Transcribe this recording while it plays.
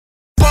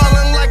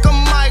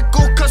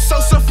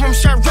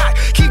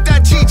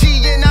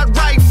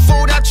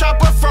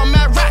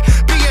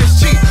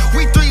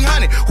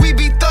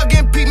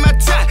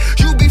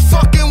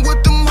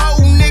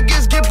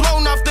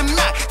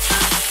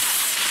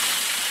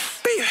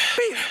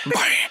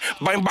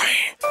Bang, bang.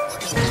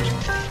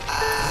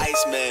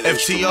 Iceman.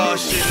 FTR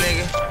shit,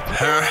 nigga.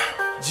 Huh?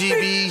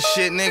 GBE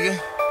shit, nigga.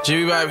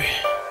 GB baby.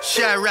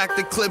 Chirac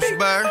the Clips,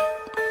 bird.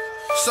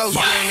 Sauce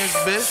in this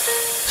bitch.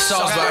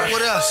 Sauce baby.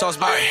 What else? Sauce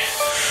baby.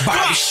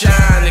 Bobby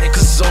shining,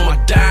 cause on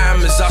my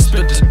diamonds I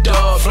spent the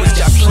dub. Bitch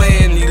got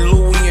plenty,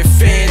 Louis and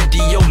Fendi.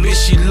 Yo,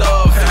 bitch, she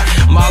love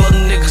it. My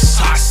little niggas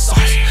hot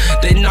sauce.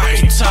 They knock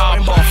your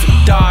top off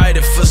and died.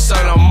 If a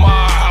son of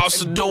my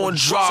house are doing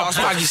drops,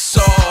 I get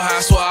so high,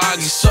 that's why I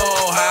get so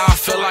high. I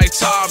feel like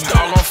Top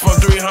Dog. I'm from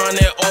 300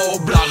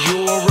 old block.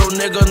 You a real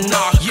nigga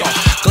knock off.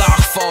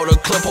 Glock for the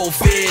clip, hold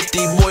 50.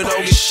 Boy,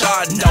 don't get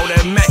shot. Know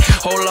that Mac,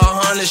 hold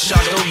 100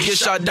 shots. Don't get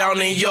shot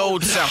down in your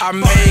town. I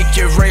make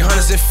it rain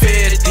hundreds and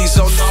 50.